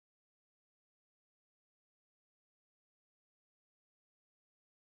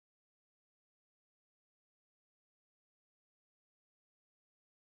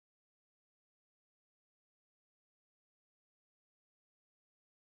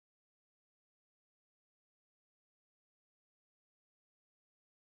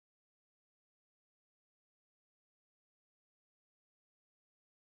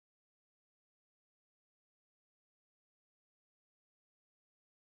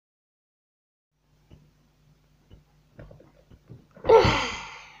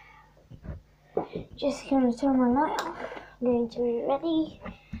Just going to turn my light off. I'm going to be ready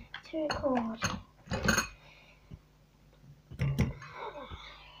to record.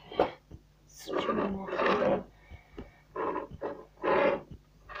 Such a mess.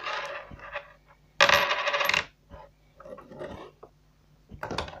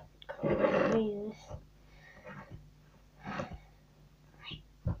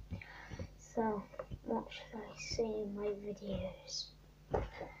 So, what should I say in my videos?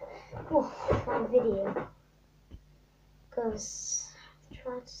 Oh, my video. Because I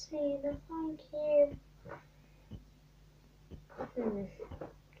tried to say the thank you.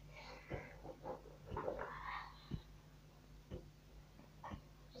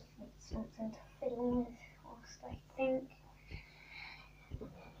 Just need something to fiddle with whilst I think.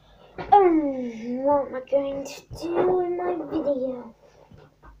 What am I going to do in my video?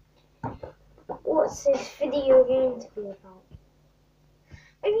 What's this video going to be about?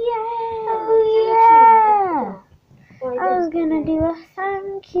 Oh yeah! I was gonna do a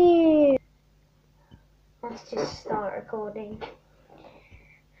thank you. Let's just start recording.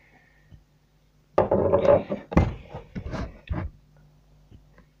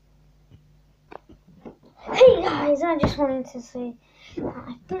 Hey guys, I just wanted to say that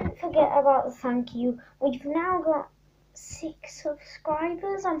I didn't forget about the thank you. We've now got 6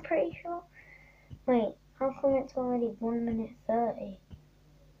 subscribers, I'm pretty sure. Wait, how come it's already 1 minute 30?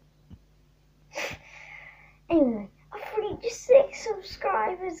 Anyway, I've reached 6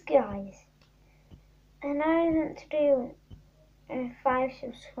 subscribers, guys. And I want to do a 5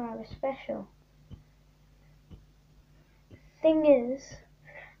 subscriber special. Thing is,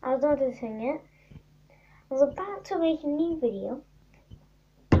 I was noticing it. I was about to make a new video.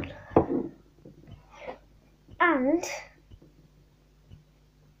 And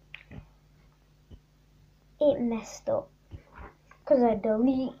it messed up. Because I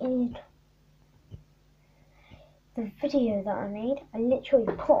deleted the video that I made. I literally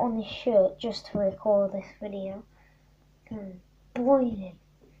put on this shirt just to record this video. I'm boiling.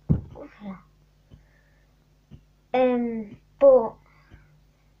 But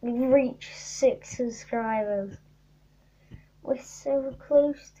we've reached 6 subscribers. We're so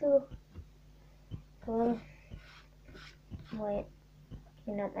close to. Wait,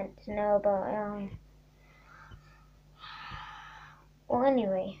 you're not meant to know about it, are you? Well,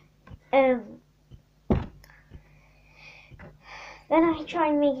 anyway, then I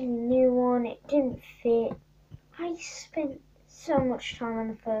tried making a new one. It didn't fit. I spent so much time on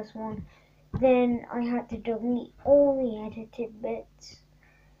the first one. Then I had to delete all the edited bits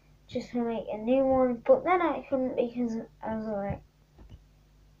just to make a new one. But then I couldn't because I was like,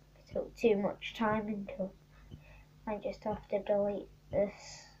 it took too much time into it. I just have to delete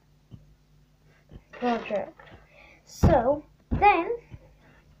this project. So then,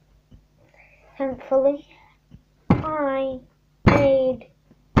 thankfully, I made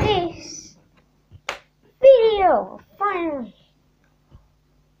this video. Finally,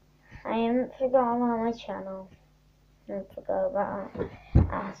 I haven't forgotten about my channel. I haven't forgot about it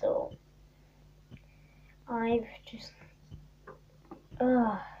at all. I've just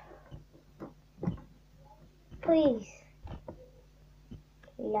please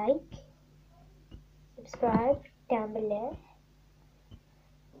like, subscribe down below.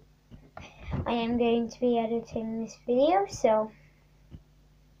 I am going to be editing this video, so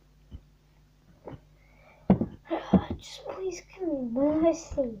just please give me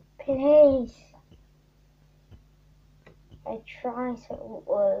mercy, please. I try to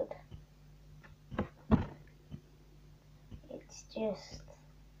upload. It's just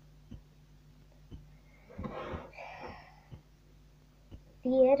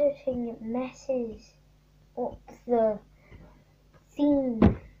the editing, it messes up the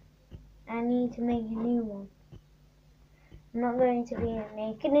theme. I need to make a new one. I'm not going to be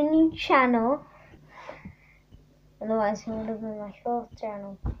making a new channel, otherwise it would have been my 4th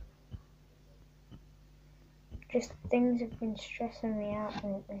channel. Just things have been stressing me out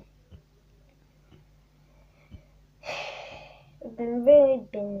lately. I've been really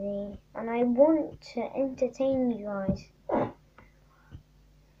busy and I want to entertain you guys.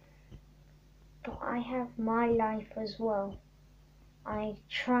 But I have my life as well. I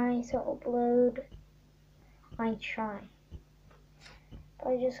try to upload. I try. But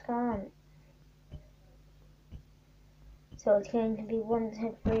I just can't. So it's going to be once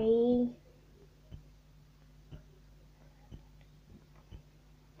every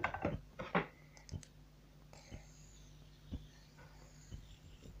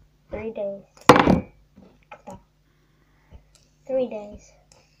 3 days. 3 days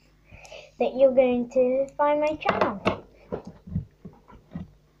that you're going to find my channel.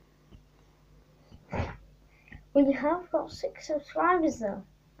 We have got 6 subscribers though.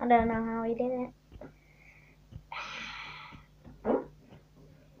 I don't know how we did it.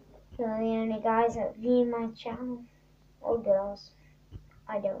 You're the only guys that view my channel. Or girls.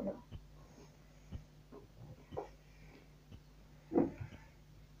 I don't know.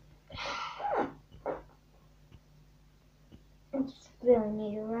 I just really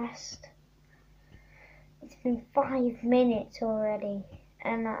need a rest. It's been 5 minutes already,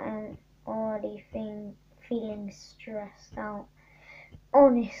 and I'm already feeling stressed out.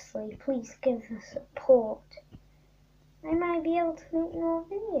 Honestly, please give the support. I might be able to make more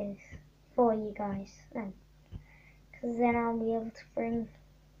videos for you guys then. Because then I'll be able to bring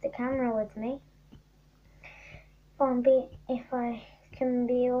the camera with me. If I can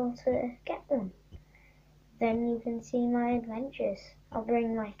be able to get one. Then you can see my adventures. I'll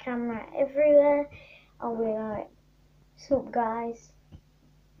bring my camera everywhere. I'll be like, sup guys?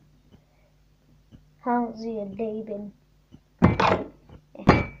 How's your day been?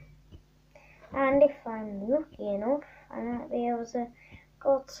 Yeah. And if I'm lucky enough, I might be able to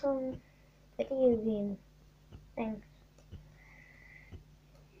got some video game things.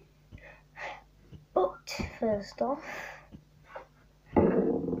 But first off,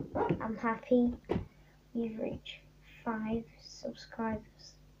 I'm happy we've reached 5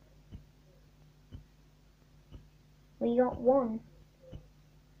 subscribers. We got 1,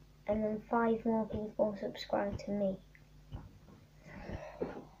 and then 5 more people subscribed to me.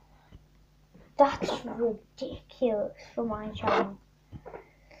 That's ridiculous for my channel.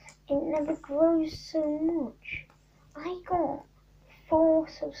 It never grows so much. I got 4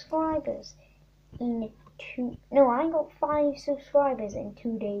 subscribers in I got 5 subscribers in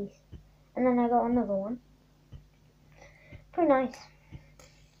 2 days. And then I got another one. Pretty nice.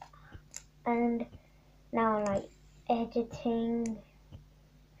 And now I like editing,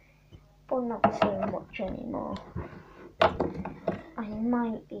 but not so much anymore. I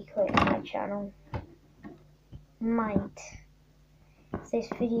might be quitting my channel. Might. This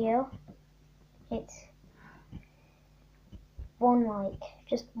video, it's 1 like,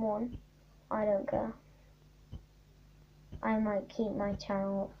 just 1. I don't care. I might keep my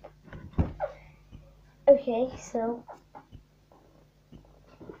channel up. Okay, so